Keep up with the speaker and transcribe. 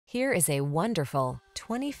Here is a wonderful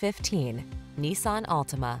 2015 Nissan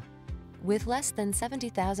Altima. With less than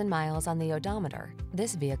 70,000 miles on the odometer,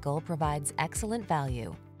 this vehicle provides excellent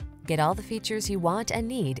value. Get all the features you want and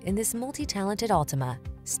need in this multi-talented Altima.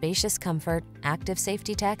 Spacious comfort, active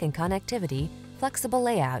safety tech and connectivity, flexible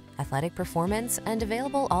layout, athletic performance, and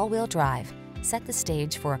available all-wheel drive set the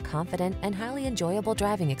stage for a confident and highly enjoyable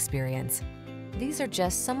driving experience. These are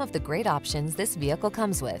just some of the great options this vehicle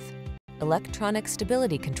comes with: electronic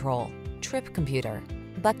stability control, trip computer,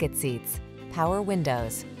 bucket seats, power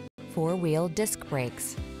windows, four-wheel disc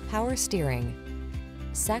brakes, power steering.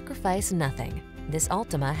 Sacrifice nothing. This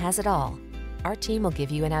Altima has it all. Our team will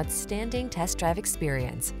give you an outstanding test drive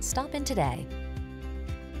experience. Stop in today.